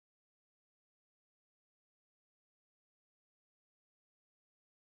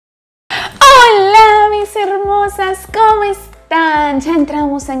hermosas, ¿cómo están? Ya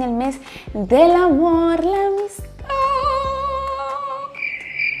entramos en el mes del amor, la amistad.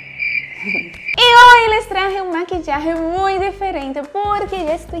 Y hoy les traje un maquillaje muy diferente porque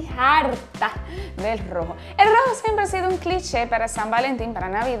ya estoy harta del rojo. El rojo siempre ha sido un cliché para San Valentín, para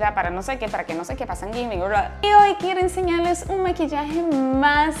Navidad, para no sé qué, para que no sé qué pasan gaming. Y hoy quiero enseñarles un maquillaje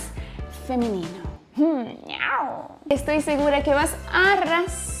más femenino. Estoy segura que vas a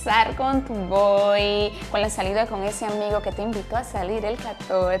arrasar con tu boy, con la salida con ese amigo que te invitó a salir el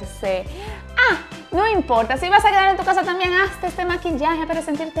 14. No importa, si vas a quedar en tu casa también hazte este maquillaje para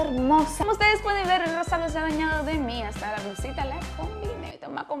sentirte hermosa. Como ustedes pueden ver, el rosado se ha dañado de mí, hasta la blusita la combiné,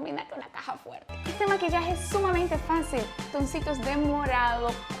 más combina que una caja fuerte. Este maquillaje es sumamente fácil, toncitos de morado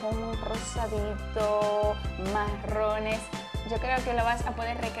con un rosadito, marrones. Yo creo que lo vas a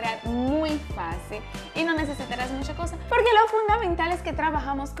poder recrear muy fácil y no necesitarás mucha cosa porque lo fundamental es que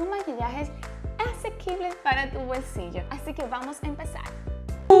trabajamos con maquillajes asequibles para tu bolsillo. Así que vamos a empezar.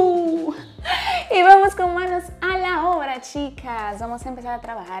 Y vamos con manos a la obra, chicas. Vamos a empezar a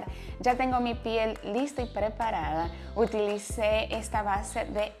trabajar. Ya tengo mi piel lista y preparada. Utilicé esta base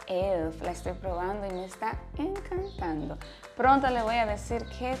de ELF. La estoy probando y me está encantando. Pronto le voy a decir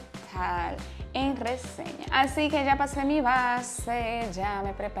qué tal en reseña. Así que ya pasé mi base, ya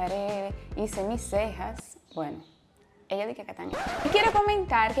me preparé, hice mis cejas. Bueno, ella dice que tan. Y quiero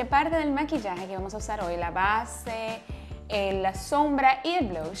comentar que parte del maquillaje que vamos a usar hoy, la base, la sombra y el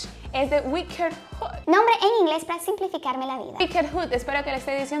blush, es de Wicked Hood. Nombre en inglés para simplificarme la vida. Wicked Hood, espero que le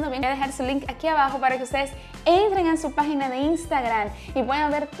esté diciendo bien. Voy a dejar su link aquí abajo para que ustedes entren a su página de Instagram y puedan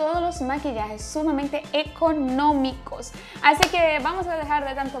ver todos los maquillajes sumamente económicos. Así que vamos a dejar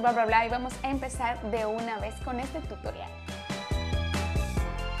de tanto bla bla bla y vamos a empezar de una vez con este tutorial.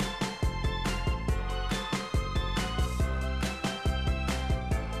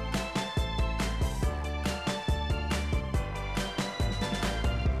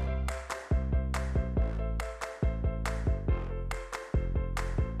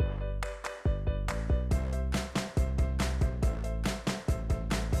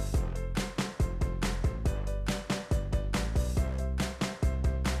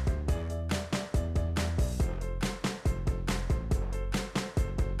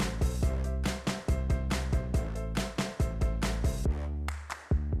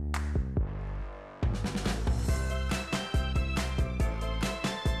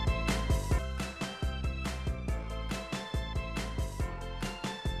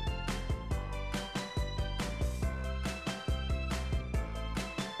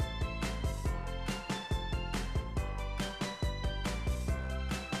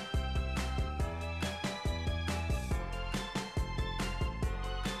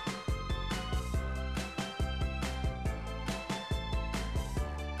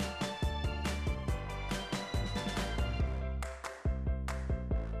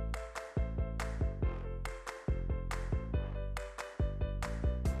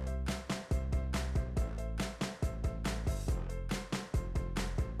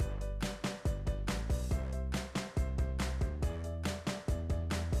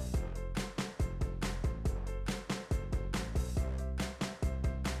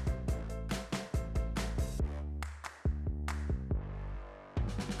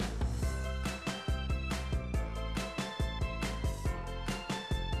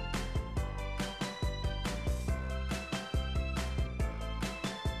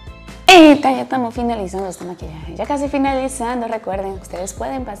 Ya estamos finalizando este maquillaje, ya casi finalizando. Recuerden, ustedes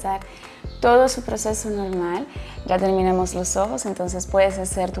pueden pasar todo su proceso normal. Ya terminamos los ojos, entonces puedes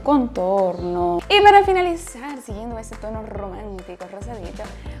hacer tu contorno. Y para finalizar, siguiendo este tono romántico rosadito,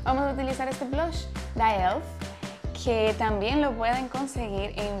 vamos a utilizar este blush de ELF, que también lo pueden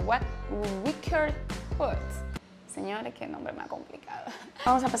conseguir en Wicked Hood. Señores, qué nombre más complicado.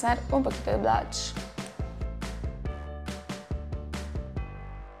 Vamos a pasar un poquito de blush.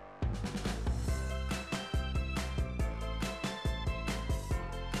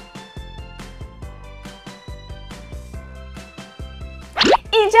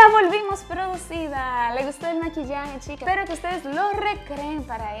 Y ya volvimos producida. ¿Le gustó el maquillaje, chicas? Espero que ustedes lo recreen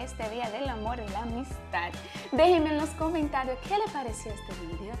para este día del amor y la amistad. Déjenme en los comentarios qué le pareció este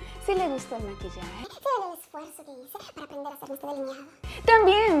video, si le gustó el maquillaje. Todo el esfuerzo que hice para aprender a hacer este delineado.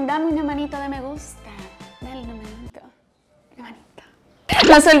 También dame una manito de me gusta. Dale una manito. Una manito.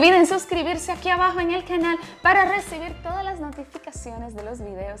 No se olviden suscribirse aquí abajo en el canal para recibir todas las notificaciones de los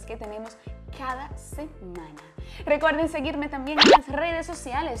videos que tenemos cada semana. Recuerden seguirme también en las redes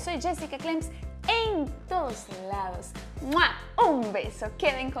sociales. Soy Jessica Clems en todos lados. ¡Mua! Un beso,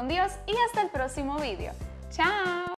 queden con Dios y hasta el próximo video. ¡Chao!